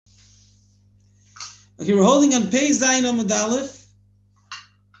Okay, we're holding on Pei Zayin Amud Aleph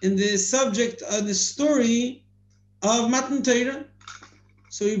in the subject of the story of Matan Torah.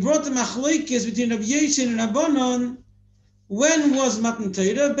 So we brought the machlokes between Rabbi Yossi and Rabbanon. When was Matan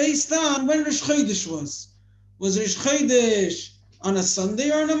Torah? Based on when Rosh Chodesh was. Was Rosh Chodesh on a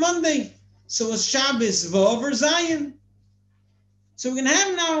Sunday or on a Monday? So was Shabbos Vav or Zion? So we're going to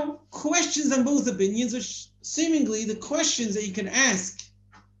have now questions on both opinions, which seemingly the questions that you can ask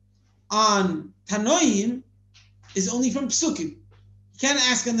on Tanoim is only from Psukim. You can't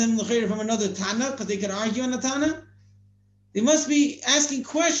ask on them from another Tana because they can argue on a Tana. They must be asking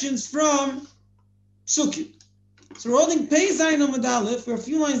questions from Psukim. So we're holding Pei Zayin Amud Aleph. We're a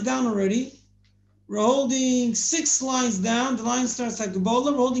few lines down already. We're holding 6 lines down. The line starts like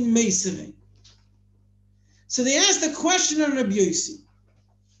Gebola. We're holding Meiseveh. So they asked a question on Rabbi Yossi.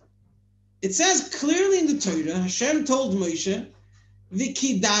 It says clearly in the Torah, Hashem told Moshe,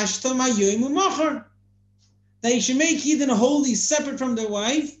 V'kidashta mayoim u'machar, that you should make Yidden holy separate from their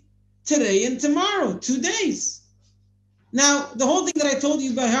wife today and tomorrow, 2 days. Now, the whole thing that I told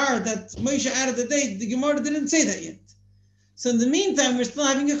you by heart, that Moshe added the date, the Gemara didn't say that yet. So in the meantime, we're still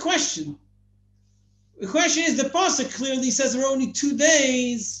having a question. The question is, the Pasuk clearly says there are only 2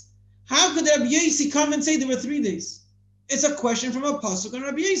 days. How could Rabbi Yossi come and say there were 3 days? It's a question from a Pasuk on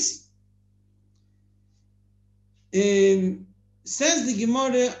Rabbi Yossi. Says the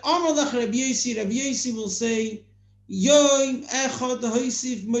Gemara, Amar lach Rabbi Yossi will say, Yom echad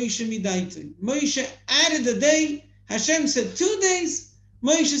hoisif Moshe midaitoi. Moshe added a day. Hashem said 2 days.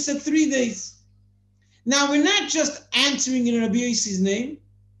 Moshe said 3 days. Now we're not just answering in Rabbi Yossi's name.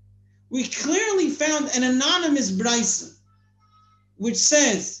 We clearly found an anonymous brisa, which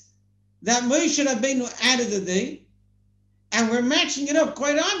says that Moshe Rabbeinu added a day, and we're matching it up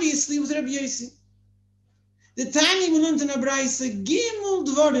quite obviously with Rabbi Yossi. The Tani we learned in a brisa, Gimel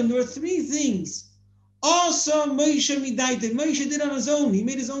Dvarim, there were 3 things. Also Moshe midaitoi. Moshe did on his own. He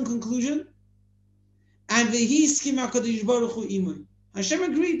made his own conclusion. And v'hiskim HaKadosh Baruch Hu imoi. Hashem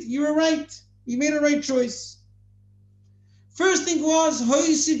agreed. You were right. You made a right choice. First thing was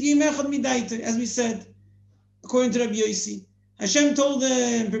hoisif yimechad midaitoi, as we said, according to Rabbi Yossi. Hashem told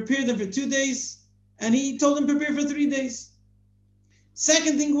them, prepare them for 2 days, and he told them prepare for 3 days.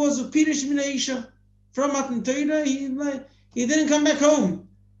 Second thing was upirish min ha'isha. From Matan Torah, he didn't come back home.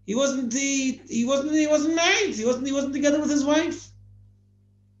 He wasn't married. He wasn't together with his wife.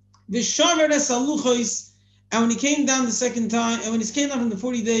 And when he came down the second time, and when he came down from the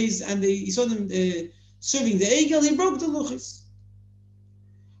 40 days, and he saw them serving the egel, he broke the luchos.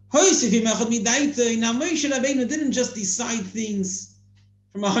 Now Moshe Rabbeinu didn't just decide things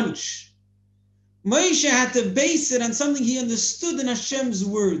from a hunch. Moshe had to base it on something he understood in Hashem's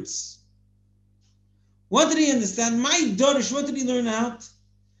words. What did he understand? My Dorish, what did he learn out?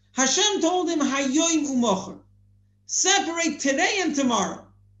 Hashem told him, Hayoim u'mocher. Separate today and tomorrow.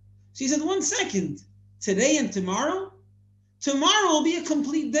 So he said, 1 second. Today and tomorrow? Tomorrow will be a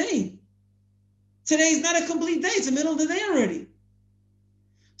complete day. Today is not a complete day. It's the middle of the day already.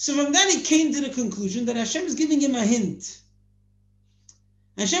 So from that he came to the conclusion that Hashem is giving him a hint.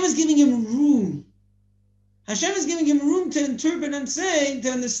 Hashem is giving him room. Hashem is giving him room to interpret and say,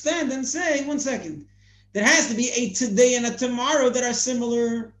 to understand and say, 1 second. There has to be a today and a tomorrow that are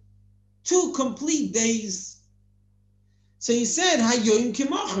similar. 2 complete days. So he said, Hayoim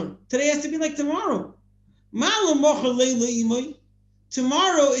k'mocher. Today has to be like tomorrow. Ma'ala mocher leila imoy.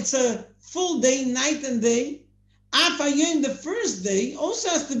 Tomorrow it's a full day, night and day. Af hayoim, the first day, also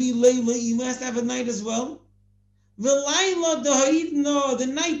has to be leila imoy, has to have a night as well. V'layla dehayidno, the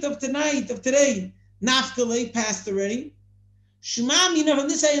night of tonight, of today, nafkalei, passed already. Shema, from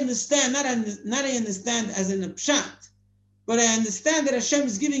this I understand, not I understand as in a pshat, but I understand that Hashem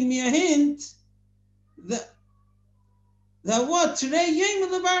is giving me a hint that what? Today, Yom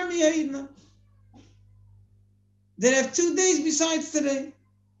Levar Miyahidna. They have 2 days besides today.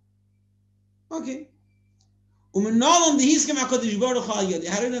 Okay. How do you know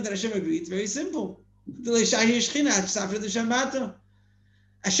that Hashem agreed? It's very simple.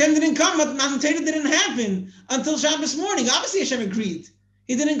 Hashem didn't come, Matan Torah didn't happen until Shabbos morning. Obviously Hashem agreed.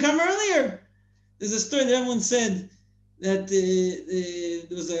 He didn't come earlier. There's a story that everyone said that there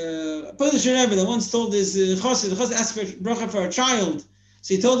was a Polish Rebbe that once told his chassid, the chassid asked for bracha for a child.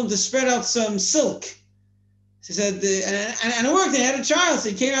 So he told him to spread out some silk. He said, and it worked, they had a child. So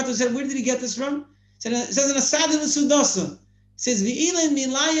he came out and said, where did he get this from? He said, it says in a Asadi l'Sudasa. It says, V'ilin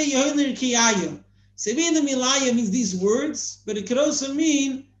milaya yohelir kiyaya. So V'ilin milaya means these words, but it could also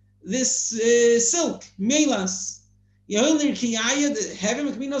mean this silk, melas. Yohelir kiyaya, the heaven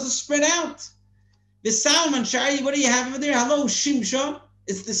can mean also spread out. The Salman Shari, what do you have over there? Hello, Shimsha.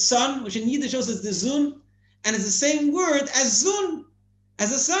 It's the sun, which in Yiddish also is the zun, and it's the same word as zun,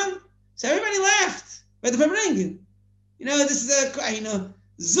 as the sun. So everybody laughed by the Farbrengen. This is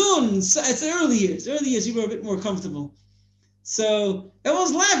zun. It's early years. Early years, you were a bit more comfortable. So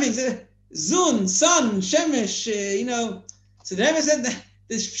everyone's laughing. Zun, sun, shemesh. So the Rebbe said that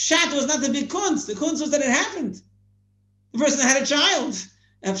the pshat was not the big kunst. The kunst was that it happened. The person had a child.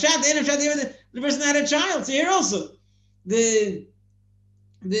 The person had a child. So here also, how do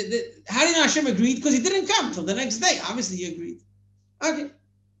you know Hashem agreed? Because he didn't come till the next day. Obviously, he agreed. Okay.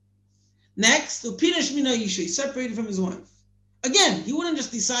 Next, Upinish Mina Yisha, he separated from his wife. Again, he wouldn't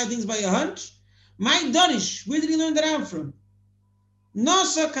just decide things by a hunch. My Danish, where did he learn that out from?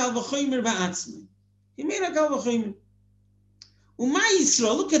 Nasa kal v'choymer ba'atzmai. He made a kal v'choymer. Umay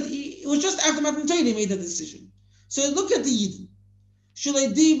Yisrael, look at, it was just after Matan Torah he made that decision. So look at the Yidden.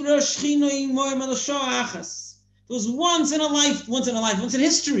 Shalei dibra shchino imoy malosho achas. It was once in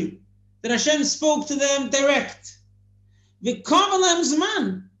history, that Hashem spoke to them direct. V'kavalem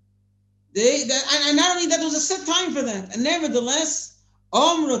zman. And not only that, there was a set time for that. And nevertheless,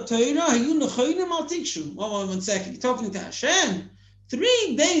 Omra Torah hayu nechoyim al tikshu. One second, you're talking to Hashem.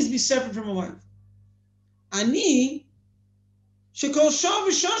 3 days be separate from a wife. Ani shekol shav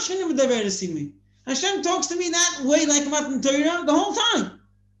v'shashchinim v'daveresimi. Hashem talks to me that way like Matan Torah the whole time.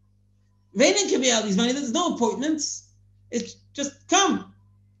 There's no appointments. It's just come.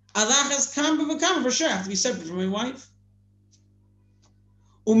 Allah has come for sure. I have to be separate from my wife.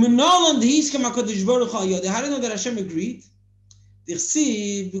 How do you know that Hashem agreed?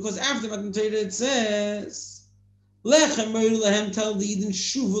 Because after Matan Torah it says, tell the Yidden,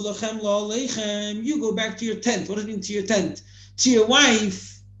 you go back to your tent. What does it mean to your tent? To your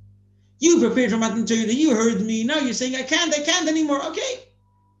wife. You prepared for Matan Torah, you heard me. Now you're saying, I can't anymore. Okay,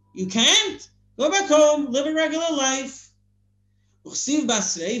 you can't. Go back home, live a regular life. He says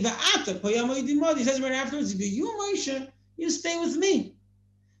right afterwards, you, Moshe, you stay with me.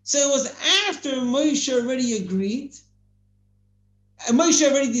 So it was after Moshe already agreed, and Moshe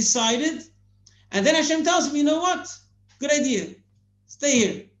already decided, and then Hashem tells him, you know what? Good idea. Stay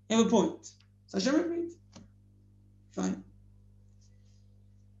here. You have a point. So Hashem agreed. Fine.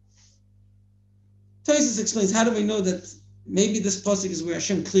 Tosfos explains, how do we know that maybe this pasuk is where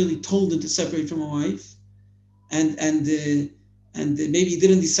Hashem clearly told him to separate from a wife, and maybe he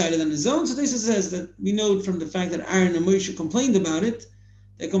didn't decide it on his own? So Tosfos says that we know from the fact that Aaron and Moshe complained about it.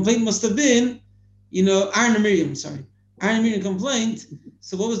 The complaint must have been, Aaron and Miriam complained.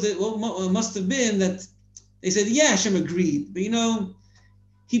 So what must have been that they said, yeah, Hashem agreed. But,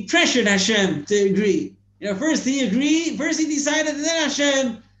 he pressured Hashem to agree. First he agreed, first he decided, and then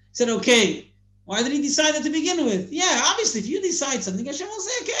Hashem said, okay. Why did he decide that to begin with? Yeah, obviously, if you decide something, Hashem will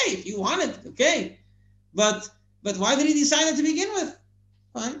say, okay, if you want it, okay. But why did he decide that to begin with?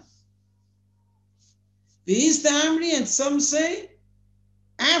 Fine. These Amri, and some say,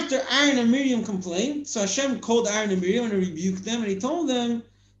 after Aaron and Miriam complained, so Hashem called Aaron and Miriam and rebuked them, and he told them,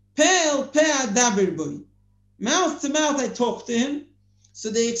 Pe'el pe'ah daber boy. Mouth to mouth I talked to him.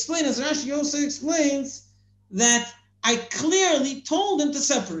 So they explain, as Rashi also explains, that I clearly told him to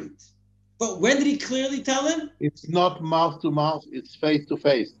separate. But when did he clearly tell him? It's not mouth to mouth, it's face to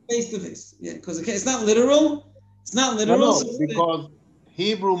face. Face to face, yeah, because it's not literal. It's not literal. No, because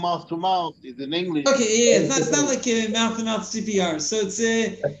Hebrew mouth to mouth is in English. Okay, yeah, it's not like mouth to mouth CPR. So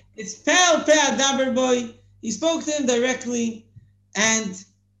it's Pe'al Pe'ah daber boy. He spoke to him directly, and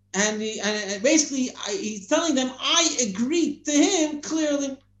basically he's telling them, I agreed to him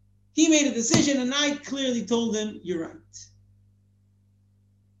clearly. He made a decision, and I clearly told him, you're right.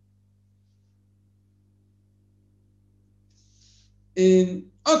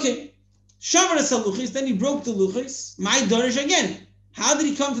 Okay, Shavara Saluchis, then he broke the Luchis. My Dorish again. How did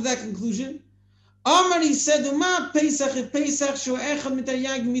he come to that conclusion? Amar, he said, Ma Pesach e Pesach shu echad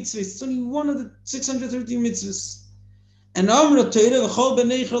mitayag mitzvahs. It's only one of the 613 mitzvahs. And Amar Torah v'chol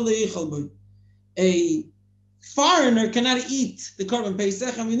b'neichel leichel boy. A foreigner cannot eat the Korban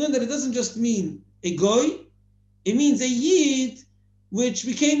Pesach, and we know that it doesn't just mean a goy. It means a yid which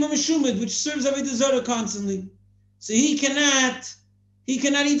became a meshumad, which serves Avodah Zarah constantly. So he cannot eat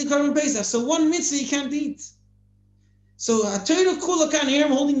the Korban Pesach. So one mitzvah he can't eat. So a Torah kula can hear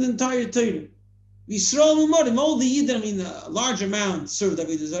him holding the entire Torah. Yisrael umorim, all the Yidden, a large amount served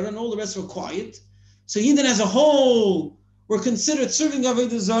Avodah Zarah, and all the rest were quiet. So Yidden as a whole were considered serving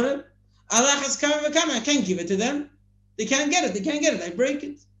Avodah Zarah. Allah has come v'kam, I can't give it to them. They can't get it. I break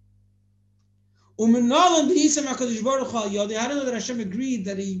it. How do you know that Hashem agreed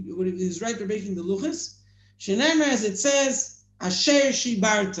that he was right for breaking the luchas? Shenemar, as it says, Asher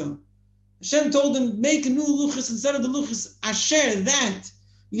Shibarto. Hashem told him, make a new luchas instead of the luchas asher that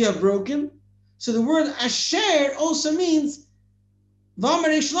you have broken. So the word asher also means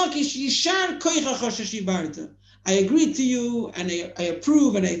I agree to you and I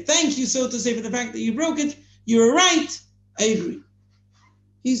approve and I thank you, so to say, for the fact that you broke it. You're right. I agree.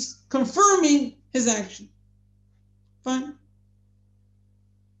 He's confirming his action. Fine.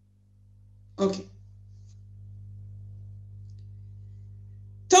 Okay.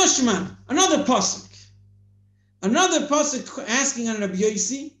 Toshman, another pasuk. Another pasuk asking on Rabbi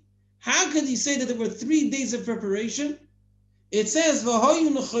Yossi, how could he say that there were 3 days of preparation? It says,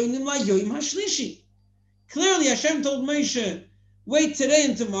 clearly Hashem told Moshe, wait today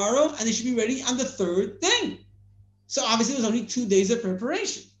and tomorrow, and they should be ready on the 3rd day. So obviously it was only 2 days of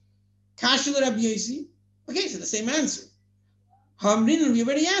preparation. Kasha Rabbi Yossi, okay, so the same answer. Hamrin, we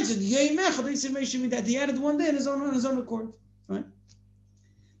already answered. That he added 1 day on his own accord. Right?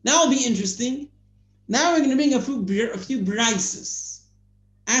 Now it'll be interesting. Now we're going to bring a few brises,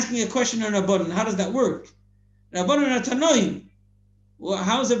 asking a question on Rabbanan. How does that work? Rabbanan are Tanoim. Well,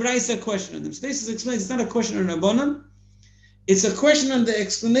 how is a brisa a question on them? So this explains it's not a question on Rabbanan. It's a question on the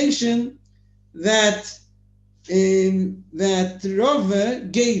explanation that Rava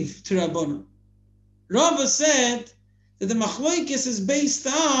gave to Rabbanan. Rava said that the machloikis is based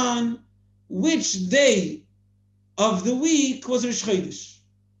on which day of the week was Rosh Chodesh,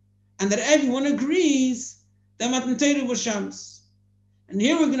 and that everyone agrees that Matan Torah was Shabbos. And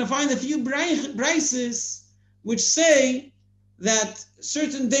here we're going to find a few brises which say that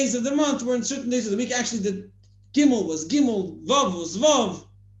certain days of the month were in certain days of the week. Actually, the Gimel was Gimel, Vav was Vav,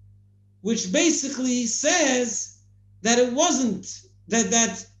 which basically says that it wasn't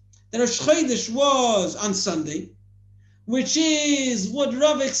that Rosh Chodesh was on Sunday, which is what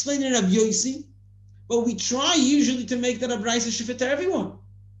Rav explained in Rabbi Yossi, but we try usually to make that a brisa should fit to everyone.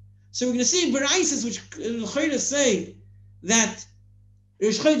 So we're going to see brises which say that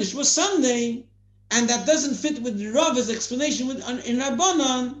Rosh Chodesh was Sunday, and that doesn't fit with Rav's explanation in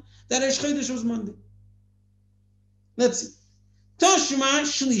Rabbanan that Rosh Chodesh was Monday. Let's see. Toshma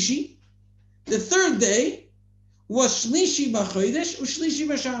Shlishi, the 3rd day was Shlishi b'Chodesh or Shlishi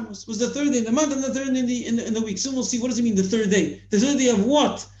b'Shabbos. Was the 3rd day in the month and the 3rd day in the week. So we'll see, what does it mean, the 3rd day? The 3rd day of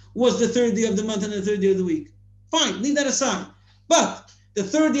what was the 3rd day of the month and the 3rd day of the week? Fine, leave that aside. But the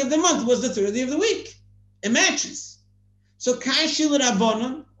 3rd day of the month was the 3rd day of the week. It matches. So Kashil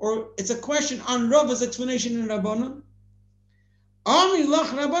Rabbanan, or it's a question on Rava's explanation in Rabbanan. Amri Lach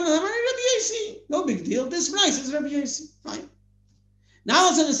Rabbanan, Rabbi Yossi. No big deal. This Bryce is Rabbi Yossi. Fine. Now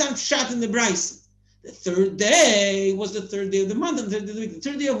let's understand Pshat in the Bryce. The 3rd day was the 3rd day of the month and the 3rd day of the week. The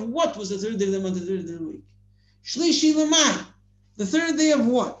 3rd day of what was the 3rd day of the month and the 3rd day of the week? Shlishi Lamai. The 3rd day of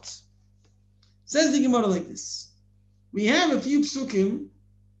what? Says the Gemara like this. We have a few psukim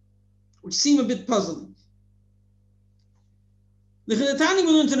which seem a bit puzzling. The Chidetani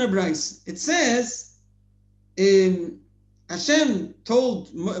will learn in a Bryce. It says, Hashem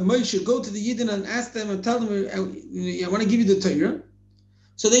told Moshe, go to the Yidden and ask them and tell them, I want to give you the Torah.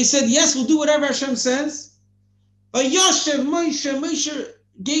 So they said, yes, we'll do whatever Hashem says. Yoshev Moshe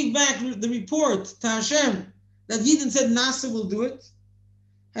gave back the report to Hashem that Yidden said Nasa will do it.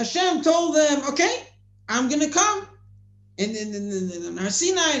 Hashem told them, okay, I'm going to come. In Har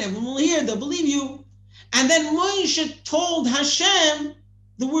Sinai, and everyone will hear, they'll believe you. And then Moshe told Hashem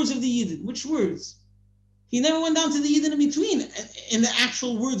the words of the Yidden. Which words? He never went down to the Yidden in between, in the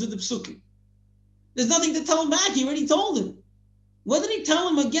actual words of the Psukim. There's nothing to tell him back. He already told him. What did he tell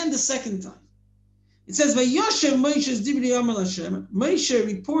him again the 2nd time? It says, Vayoshem Moshe's Dibri Amal Hashem. Moshe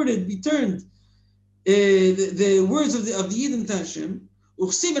returned the words of the Yidden to Hashem.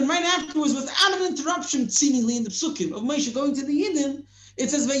 And right afterwards, without an interruption, seemingly in the Psukim of Moshe going to the Yidden, it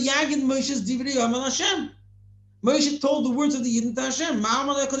says, Vayagid Moshe's Divrei Amal Hashem. Moshe told the words of the Yidden to Hashem.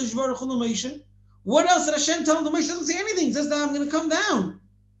 What else did Hashem tell him? The Moshe doesn't say anything. He says that I'm going to come down.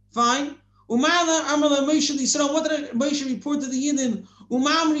 Fine. What did Moshe report to the Yidden?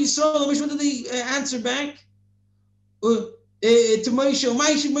 What did they answer back? To Moshe.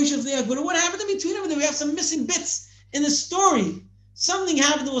 What happened in between them? We have some missing bits in the story. Something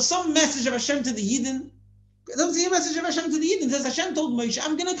happened. There was some message of Hashem to the Yidden. It doesn't say a message of Hashem to the Yidden. It says Hashem told Moshe,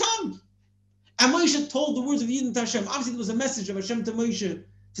 I'm going to come. And Moshe told the words of the Yidden to Hashem. Obviously, there was a message of Hashem to Moshe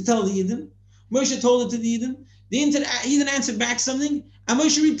to tell the Yidden. Moshe told it to the Yidden. The Yidden answered back something, and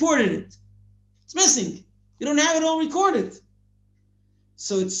Moshe reported it. It's missing. You don't have it all recorded.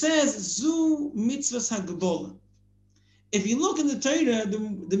 So it says, Zu mitzvahs ha'Gebolah. If you look in the Torah,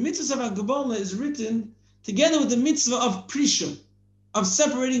 the mitzvahs of ha'Gebolah is written together with the mitzvah of Prisha, of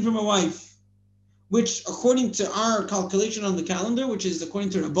separating from a wife, which according to our calculation on the calendar, which is according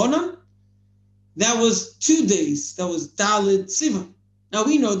to Rabbanan, That was 2 days. That was Dalit Sivan. Now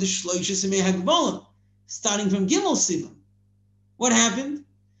we know the Shloisha Semei Hagbola, starting from Gimel Sivan. What happened?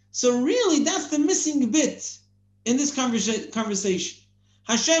 So really, that's the missing bit in this conversation.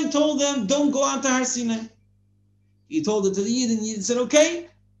 Hashem told them, don't go out to Har Sinai. He told it to the Yid, and the Yid said, okay.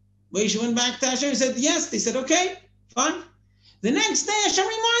 Moshe went back to Hashem and said, yes. They said, okay, fine. The next day, Hashem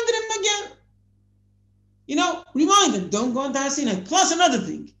reminded him again. Remind him, don't go out to Har Sinai. Plus another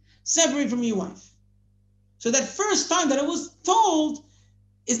thing, separate from your wife. So that first time that it was told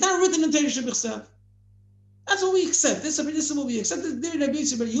is not written in Torah Shabbat. That's what we accept. This is what we accept. The Rabbi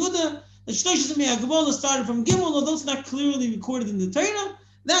Yisrael Bar Yehuda, the Shloisha Semei Hagbola started from Gimel, although it's not clearly recorded in the Torah.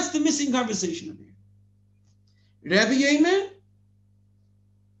 That's the missing conversation over here. Rabbi Yemer,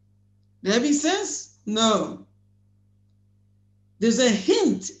 Rabbi says, no. There's a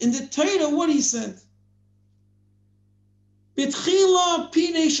hint in the Torah what he said. B'tchila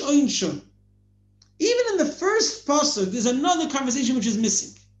pinesh oinsha. Even in the first pasuk, there's another conversation which is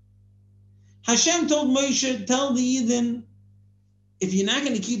missing. Hashem told Moshe, tell the Yidden, if you're not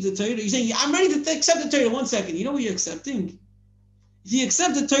going to keep the Torah, you're saying, I'm ready to accept the Torah. 1 second. You know what you're accepting? If you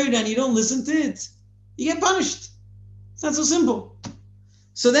accept the Torah and you don't listen to it, you get punished. It's not so simple.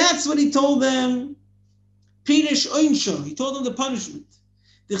 So that's what he told them. Pirish Oinsho. He told them the punishment.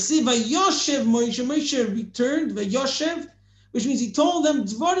 Vayoshev Moshe. Moshe returned. Vayoshev, which means he told them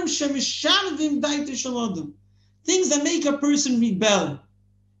Dvarim shemishavim daite shalodim, things that make a person rebel.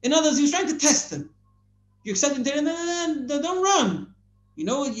 In other words, he was trying to test them. You accept the Torah, don't run. You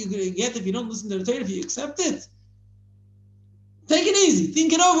know what you're going to get if you don't listen to the Torah, if you accept it? Take it easy.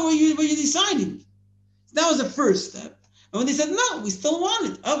 Think it over what you're deciding. That was the first step. And when they said, no, we still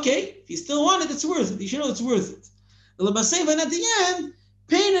want it. Okay, if you still want it, it's worth it. You should know it's worth it. And at the end,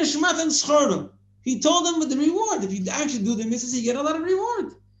 he told them with the reward. If you actually do the mitzvahs, you get a lot of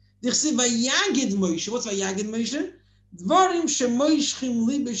reward. What's Vayagid Moshe? Dvarim shemoishchim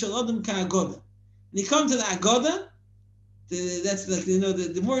libe shel adam ka'agoda. And you come to the Agoda, that's like,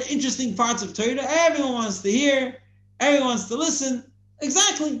 the more interesting parts of Torah. Everyone wants to hear, everyone wants to listen.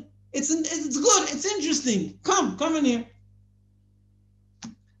 Exactly. It's good, it's interesting. Come in here.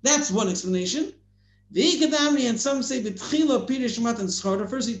 That's one explanation. And some say, first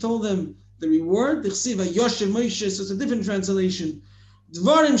he told them the reward, so it's a different translation.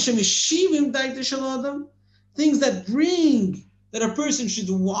 Dvarim shemishivim daite shel adam. Things that bring that a person should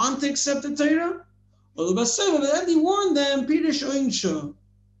want to accept the Torah. But then he warned them,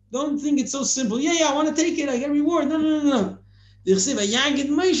 don't think it's so simple. Yeah, I want to take it, I get reward. No. Things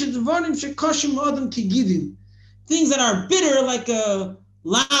that are bitter, like a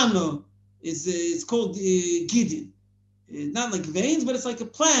lano, it's called gidin. It's not like veins, but it's like a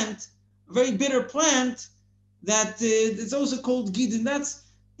plant, a very bitter plant that it's also called gidin.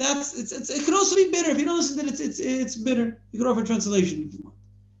 It could also be bitter. If you don't listen to it, it's bitter. You could offer a translation if you want.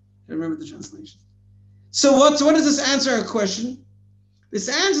 I remember the translation. So what does this answer a question? This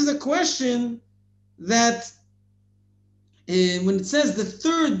answers a question that when it says the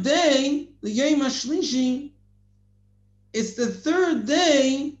third day, the Yom HaShlishi, it's the third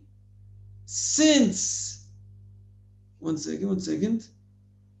day since. One second.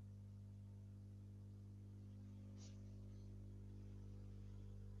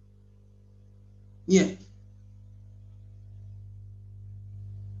 Yeah.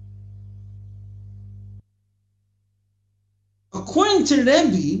 According to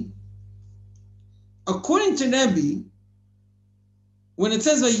Rebbe, when it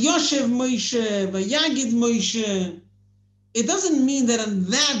says Vayoshev Moshe, Vayagid Moshe, it doesn't mean that on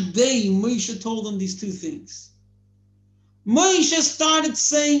that day Moshe told them these two things. Moshe started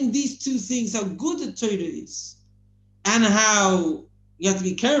saying these two things, how good the Torah is, and how you have to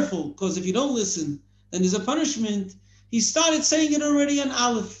be careful, because if you don't listen, then there's a punishment. He started saying it already on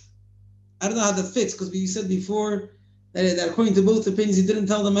Aleph. I don't know how that fits, because we said before that according to both opinions, he didn't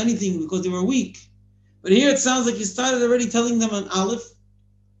tell them anything because they were weak. But here it sounds like he started already telling them on Aleph.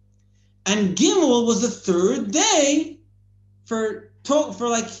 And Gimel was the third day for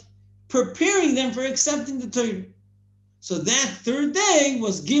like preparing them for accepting the Torah. So that third day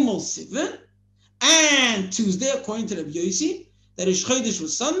was Gimel Sivan, and Tuesday, according to Rabbi Yossi, that Rosh Chodesh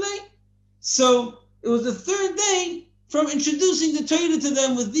was Sunday. So it was the third day from introducing the Torah to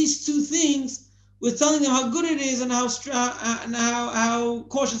them with these two things, with telling them how good it is and how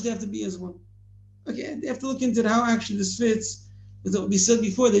cautious they have to be as well. Okay, they have to look into how actually this fits with what we said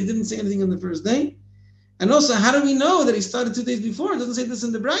before. They didn't say anything on the first day. And also, how do we know that he started 2 days before? It doesn't say this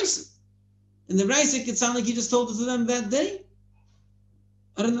in the Brisa. In the Brisa, it could sound like he just told it to them that day.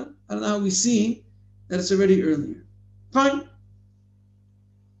 I don't know how we see that it's already earlier. Fine.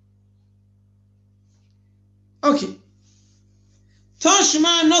 Okay.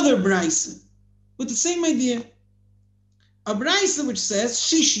 Tashma, another brisa with the same idea. A brisa which says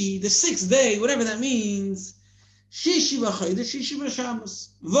Shishi, the sixth day, whatever that means. Shishi b'chodesh, Shishi b'Shabbos.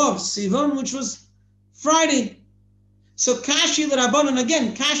 Vav Sivan, which was Friday. So Kashi l'Rabbanon,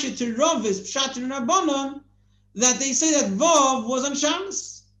 again, Kashi to Rav is Pshat to Rabbanon, that they say that Vav was on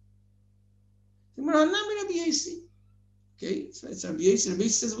Shabbos. Okay, so it's Rabbi Yossi. Rabbi Yossi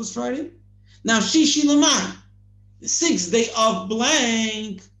says it was Friday. Now Shishi l'Mai, the sixth day of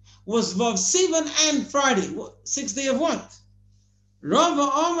blank, was Vav Sivan and Friday. Sixth day of what? Rava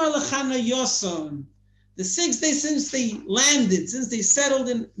Omar l'Chana Yoson. The sixth day since they landed, since they settled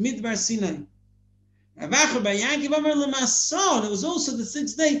in Midbar Sinai. Ravacha Bar Yankiv Omar l'Mason. It was also the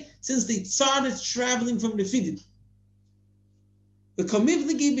sixth day since they started traveling from Refidim. The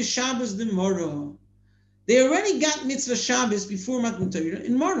Komivligi b'Shabbos the Mora. They already got Mitzvah Shabbos before Matan Torah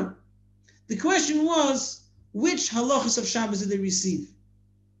in Mora. The question was, which halachas of Shabbos did they receive?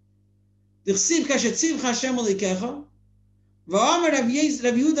 The Chsiv kashetzivcha Hashem alikecha. V'amar Rav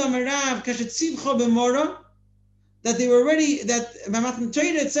Yehuda Amar Rav kashetzivcha b'Mora. That they were already, that by Matan Torah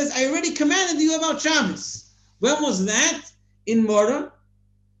it says, I already commanded you about Shabbos. When was that? In Mora.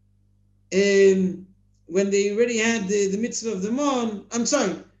 When they already had the mitzvah of the Mon. I'm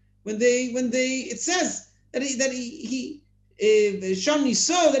sorry. When they, it says that Shani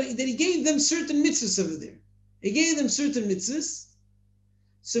saw that he gave them certain mitzvahs over there. He gave them certain mitzvahs.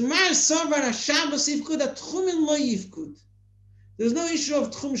 So Mar Savar HaShabbos Yivkud, HaTchumin Lo Yivkud. There's no issue of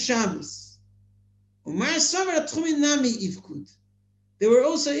Tchum Shabbos. Mar Savar HaTchumin Nami Yivkud. There were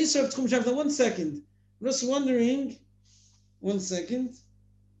also issue of Tchum Shabbos. Now 1 second. I'm just wondering. 1 second.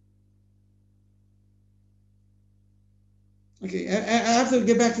 Okay, I have to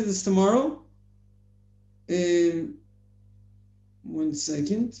get back to this tomorrow. 1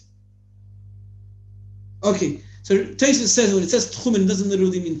 second. Okay, so Tosfos says when it says Tchumen, it doesn't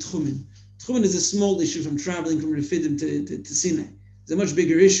literally mean Tchumen. Tchumen is a small issue from traveling from Refidim to Sinai. It's a much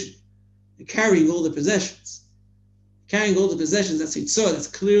bigger issue. You're carrying all the possessions. Carrying all the possessions, that's Yitzhak, that's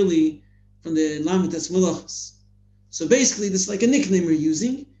clearly from the Lamitas Malachos. So basically, this is like a nickname we're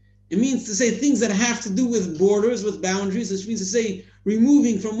using. It means to say things that have to do with borders, with boundaries, which means to say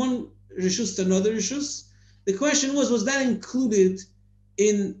removing from one Rishus to another Rishus. The question was that included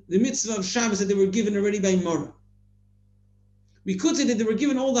in the mitzvah of Shabbos that they were given already by Mora? We could say that they were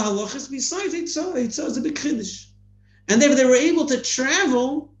given all the halachas besides Eitzah. Eitzah is a big chiddush. And therefore they were able to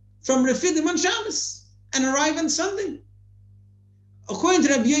travel from Refidim on Shabbos and arrive on Sunday. According to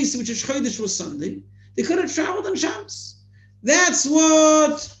Rabbi Yossi, which is Chodesh was Sunday, they could have traveled on Shabbos. That's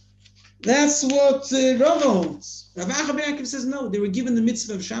what Rava holds. Rav Acha ben Yaakov says no. They were given the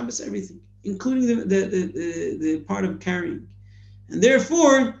mitzvah of Shabbos, everything, including the part of carrying, and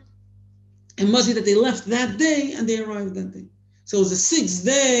therefore it must be that they left that day and they arrived that day. So it was the sixth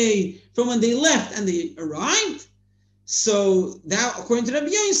day from when they left and they arrived. So that, according to Rabbi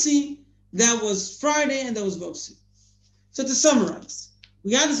Yossi, that was Friday and that was Vosi. So to summarize,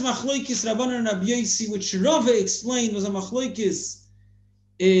 we had this Machloikis Rabbanan and Rabbi Yossi, which Rava explained was a Machloikis.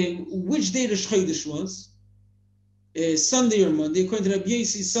 Which day the Chodesh was, Sunday or Monday. According to Rabbi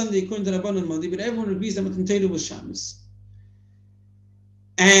Yossi, Sunday. According to Rabbanan, Monday. But everyone agrees that Matan Torah was Shabbos.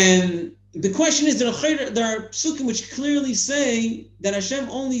 And the question is, there are psukim which clearly say that Hashem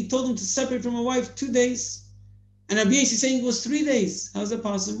only told him to separate from a wife 2 days, and Rabbi Yossi saying it was 3 days. How is that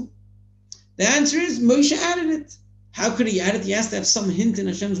possible? The answer is Moshe added it. How could he add it? He has to have some hint in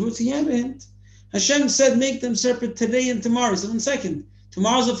Hashem's words. He had a hint. Hashem said, make them separate today and tomorrow. So 1 second.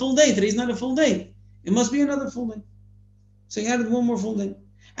 Tomorrow's a full day. Today's not a full day. It must be another full day. So he added one more full day.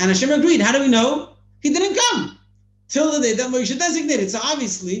 And Hashem agreed. How do we know? He didn't come till the day that Moshe designated. So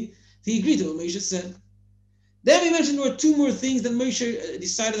obviously, he agreed to what Moshe said. Then we mentioned there were 2 more things that Moshe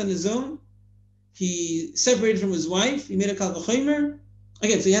decided on his own. He separated from his wife. He made a Kal V'chomer.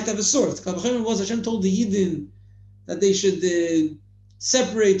 Again, so you have to have a source. Kal V'chomer was Hashem told the Yidden that they should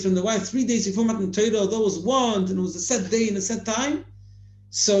separate from the wife 3 days before Matan Torah, although it was one, and it was a set day and a set time.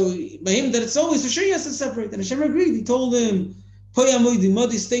 So by him that it's always for sure he has to separate. And Hashem agreed. He told him,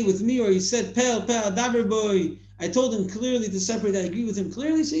 Modi, stay with me, or he said, Pel, Adaber boy. I told him clearly to separate. I agree with him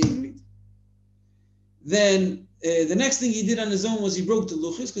clearly, so he agreed. Then the next thing he did on his own was he broke the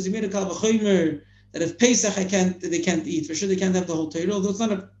luchos, because he made a Kal V'chomer that if Pesach they can't eat. For sure they can't have the whole Torah, although it's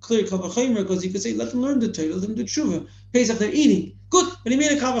not a clear Kal V'chomer, because you could say, let them learn the Torah, let them do tshuva. Pesach they're eating. Good, but he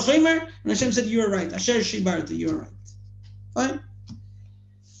made a Kal V'chomer, and Hashem said, you're right. Asher Shibarta, you're right. Fine.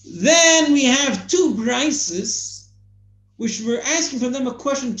 Then we have 2 brises, which we're asking from them a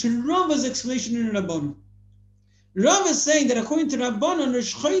question to Rava's explanation in Rabbanan. Rav is saying that according to Rabbanan,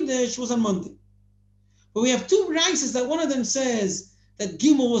 Rosh Chodesh was on Monday. But we have two brises that one of them says that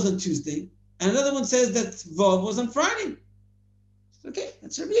Gimel was on Tuesday, and another one says that Vav was on Friday. Okay,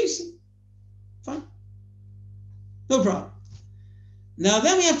 that's Rabbi Yossi. Fine. No problem. Now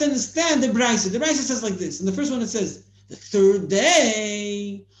then we have to understand the brisa. The brisa says like this. In the first one it says, the third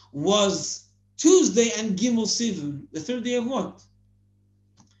day was Tuesday and Gimel Sivan. The third day of what?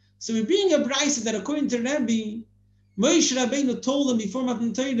 So we bring a brisa that according to Rabbi, Moshe Rabbeinu told them before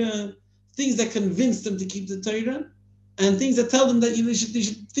Matan Torah things that convinced them to keep the Torah, and things that tell them that they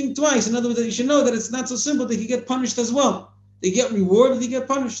should think twice. In other words, that you should know that it's not so simple. They can get punished as well. They get rewarded, they get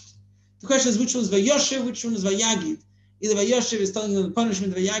punished. The question is which one is Vayoshev, which one is Vayagid. Either Vayoshev is telling them the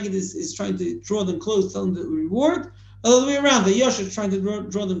punishment, Vayagid is trying to draw them close, telling them the reward, or the other way around. Vayoshev is trying to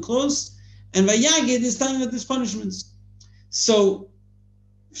draw them close, and Vayagid is telling them that there's punishments. So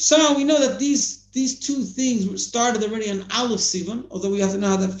we know that these two things were started already on Aleph Sivan, although we have to know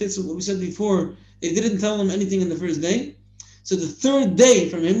how that fits with what we said before. They didn't tell them anything in the first day. So the third day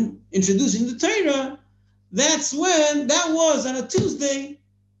from him introducing the Torah, that was on a Tuesday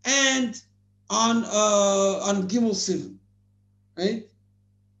and on Gimel Sivan, right?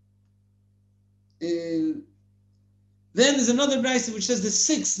 And then there's another brisa which says the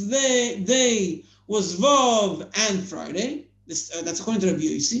sixth day was Vav and Friday. That's according to Rabbi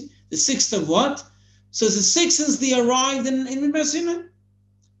Yossi. The sixth of what? So it's the sixth since they arrived in Midbar Sinai.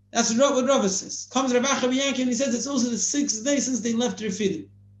 That's what Rava says. Comes Rabbi Yankee and he says it's also the sixth day since they left Refidim.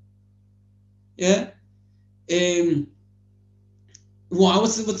 Yeah? Why?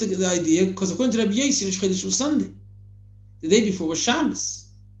 What's the idea? Because according to Rabbi Yossi, Rosh Chodesh was Sunday. The day before was Shabbos.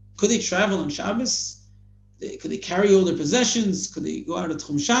 Could they travel on Shabbos? Could they carry all their possessions? Could they go out of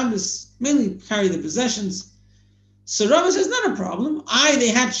Tchum Shabbos? Mainly carry their possessions. So Rava says, not a problem. They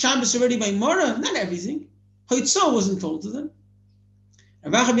had Shabbos already by Mora, not everything. Hoitzah wasn't told to them.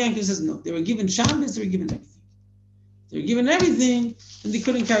 Rabbi Bianchi says, no, they were given Shabbos, they were given everything. They were given everything, and they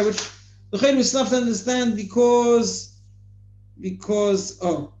couldn't carry, which the Chayyim is tough to understand because,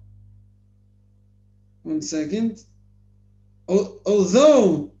 one second.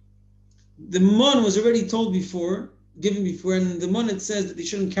 Although the mon was already told given before, and in the mon it says that they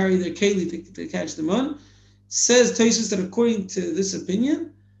shouldn't carry their keli to catch the mon, says Tosfos that according to this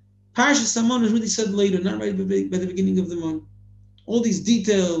opinion, Parshas Hamon is really said later, not right by the beginning of the mon. All these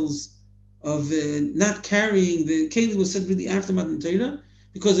details of not carrying the keli was said really after Matan Torah,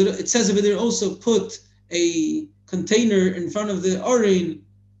 because it says over there also put a container in front of the Aron.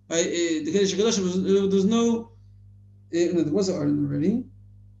 The Kodesh HaKadoshim there was no. There was an Aron already.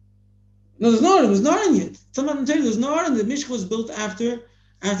 No, there's no Aron. There was no Aron yet. Till Matan Torah, there's no Aron. The Mishkan was built after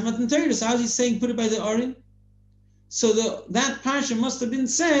Matan Torah. So how's he saying put it by the Aron? So that parsha must have been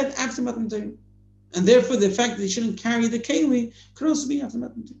said after Matan Torah. And therefore the fact that they shouldn't carry the keli could also be after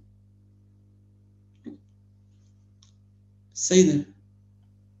Matan Torah. Say there.